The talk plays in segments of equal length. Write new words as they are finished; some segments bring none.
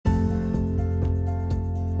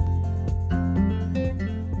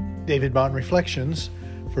David Bond Reflections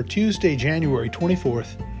for Tuesday, January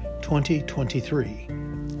 24th,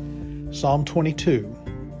 2023. Psalm 22,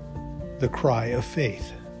 The Cry of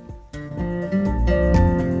Faith.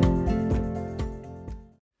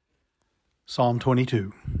 Psalm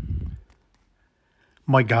 22.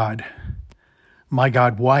 My God,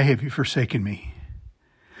 why have you forsaken me?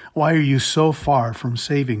 Why are you so far from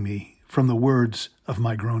saving me from the words of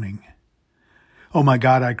my groaning? O my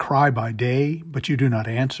God, I cry by day, but you do not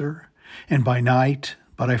answer, and by night,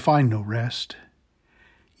 but I find no rest.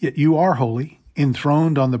 Yet you are holy,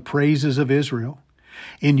 enthroned on the praises of Israel.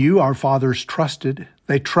 In you our fathers trusted,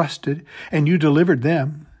 they trusted, and you delivered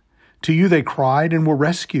them. To you they cried and were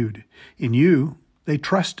rescued. In you they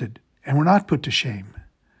trusted and were not put to shame.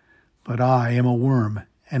 But I am a worm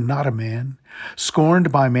and not a man,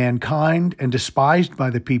 scorned by mankind and despised by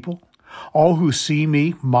the people. All who see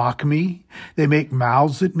me mock me. They make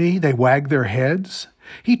mouths at me. They wag their heads.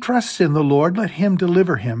 He trusts in the Lord. Let him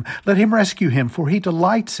deliver him. Let him rescue him, for he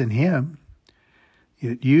delights in him.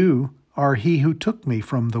 Yet you are he who took me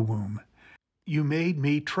from the womb. You made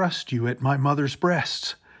me trust you at my mother's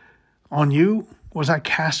breasts. On you was I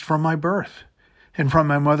cast from my birth, and from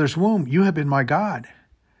my mother's womb you have been my God.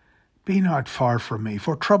 Be not far from me,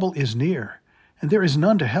 for trouble is near, and there is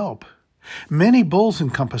none to help. Many bulls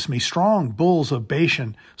encompass me, strong bulls of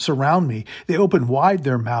Bashan surround me. They open wide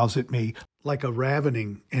their mouths at me, like a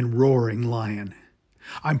ravening and roaring lion.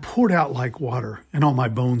 I'm poured out like water, and all my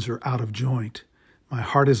bones are out of joint. My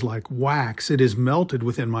heart is like wax, it is melted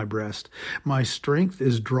within my breast. My strength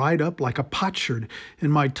is dried up like a potsherd,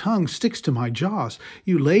 and my tongue sticks to my jaws.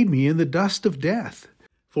 You laid me in the dust of death.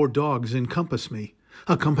 For dogs encompass me.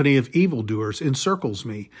 A company of evildoers encircles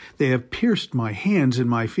me. They have pierced my hands and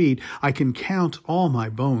my feet. I can count all my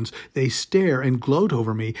bones. They stare and gloat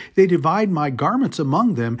over me. They divide my garments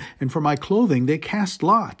among them, and for my clothing they cast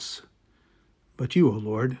lots. But you, O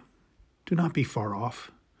Lord, do not be far off.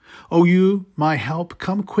 O you, my help,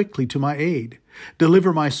 come quickly to my aid.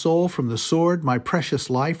 Deliver my soul from the sword, my precious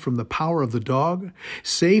life from the power of the dog.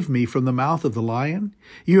 Save me from the mouth of the lion.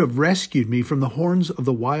 You have rescued me from the horns of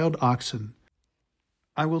the wild oxen.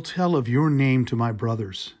 I will tell of your name to my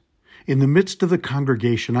brothers. In the midst of the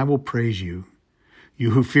congregation I will praise you.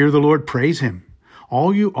 You who fear the Lord, praise him.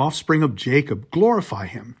 All you offspring of Jacob, glorify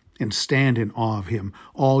him, and stand in awe of him,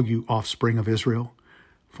 all you offspring of Israel.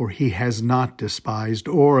 For he has not despised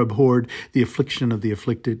or abhorred the affliction of the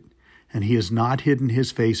afflicted, and he has not hidden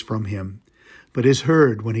his face from him, but has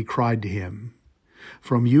heard when he cried to him.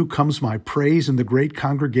 From you comes my praise in the great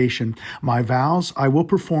congregation. My vows I will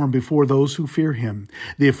perform before those who fear him.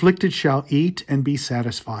 The afflicted shall eat and be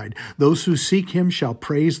satisfied. Those who seek him shall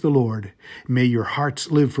praise the Lord. May your hearts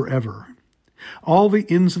live forever. All the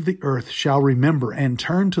ends of the earth shall remember and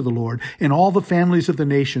turn to the Lord, and all the families of the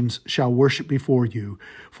nations shall worship before you.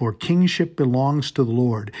 For kingship belongs to the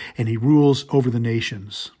Lord, and he rules over the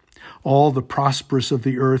nations. All the prosperous of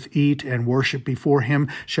the earth eat and worship before him.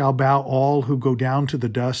 Shall bow all who go down to the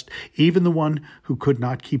dust, even the one who could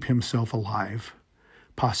not keep himself alive.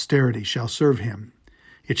 Posterity shall serve him.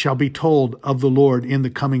 It shall be told of the Lord in the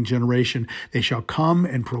coming generation. They shall come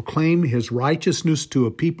and proclaim his righteousness to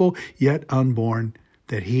a people yet unborn,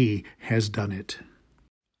 that he has done it.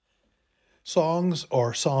 Songs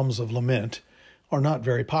or psalms of lament are not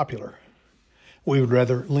very popular. We would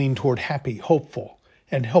rather lean toward happy, hopeful,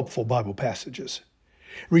 and helpful Bible passages.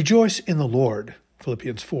 Rejoice in the Lord,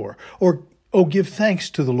 Philippians 4, or, oh, give thanks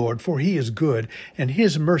to the Lord, for he is good, and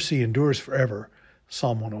his mercy endures forever,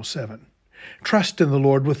 Psalm 107. Trust in the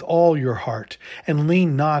Lord with all your heart, and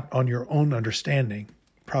lean not on your own understanding,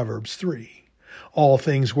 Proverbs 3. All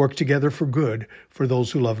things work together for good for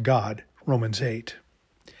those who love God, Romans 8.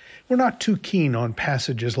 We're not too keen on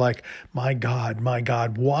passages like, my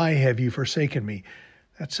God, why have you forsaken me?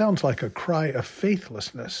 That sounds like a cry of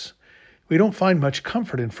faithlessness. We don't find much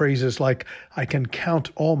comfort in phrases like, I can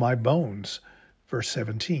count all my bones, verse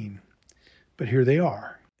 17. But here they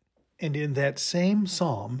are. And in that same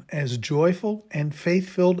psalm, as joyful and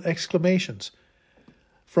faith-filled exclamations,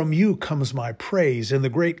 from you comes my praise in the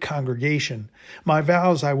great congregation. My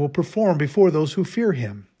vows I will perform before those who fear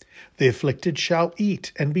him. The afflicted shall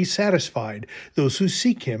eat and be satisfied. Those who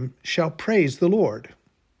seek him shall praise the Lord.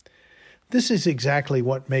 This is exactly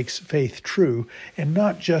what makes faith true and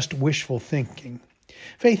not just wishful thinking.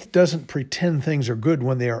 Faith doesn't pretend things are good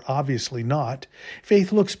when they are obviously not.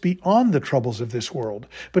 Faith looks beyond the troubles of this world,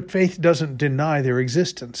 but faith doesn't deny their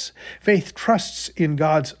existence. Faith trusts in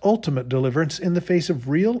God's ultimate deliverance in the face of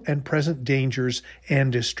real and present dangers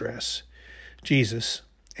and distress. Jesus,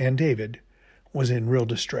 and David, was in real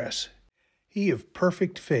distress. He of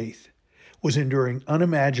perfect faith was enduring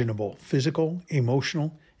unimaginable physical,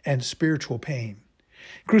 emotional, and spiritual pain.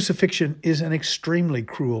 Crucifixion is an extremely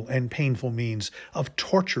cruel and painful means of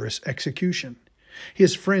torturous execution.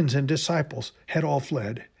 His friends and disciples had all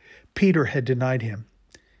fled. Peter had denied him.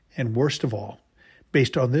 And worst of all,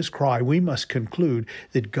 based on this cry, we must conclude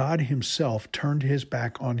that God himself turned his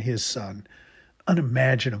back on his Son.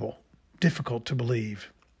 Unimaginable, difficult to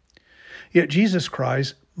believe. Yet Jesus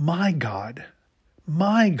cries, my God,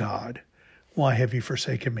 why have you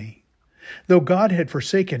forsaken me? Though God had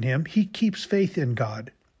forsaken him, he keeps faith in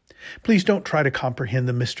God. Please don't try to comprehend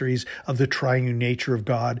the mysteries of the triune nature of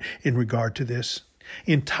God in regard to this.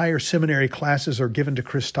 Entire seminary classes are given to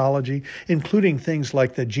Christology, including things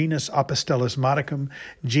like the genus apostellismaticum,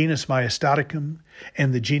 genus maestaticum,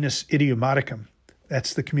 and the genus idiomaticum.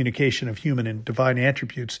 That's the communication of human and divine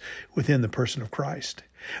attributes within the person of Christ.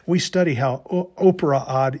 We study how opera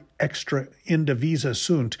ad extra indivisa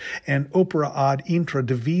sunt and opera ad intra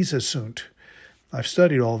divisa sunt. I've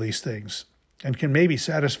studied all these things and can maybe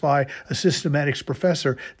satisfy a systematics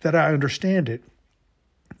professor that I understand it.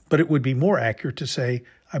 But it would be more accurate to say,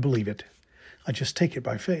 I believe it. I just take it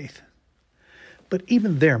by faith. But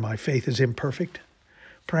even there, my faith is imperfect.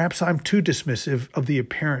 Perhaps I'm too dismissive of the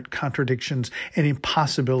apparent contradictions and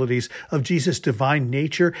impossibilities of Jesus' divine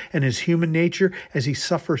nature and his human nature as he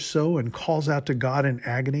suffers so and calls out to God in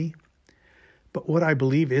agony. But what I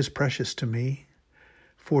believe is precious to me.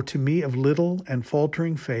 For to me of little and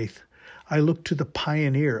faltering faith, I look to the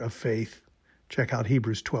pioneer of faith. Check out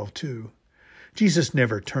Hebrews 12:2. Jesus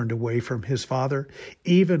never turned away from his Father,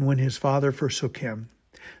 even when his Father forsook him.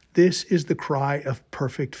 This is the cry of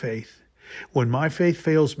perfect faith. When my faith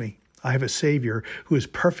fails me, I have a Savior who is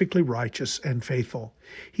perfectly righteous and faithful.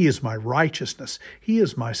 He is my righteousness. He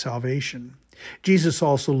is my salvation. Jesus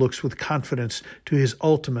also looks with confidence to his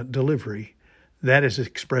ultimate delivery. That is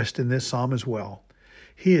expressed in this psalm as well.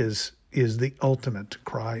 His is the ultimate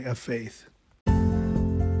cry of faith.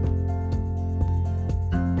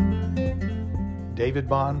 David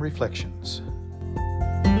Bond Reflections.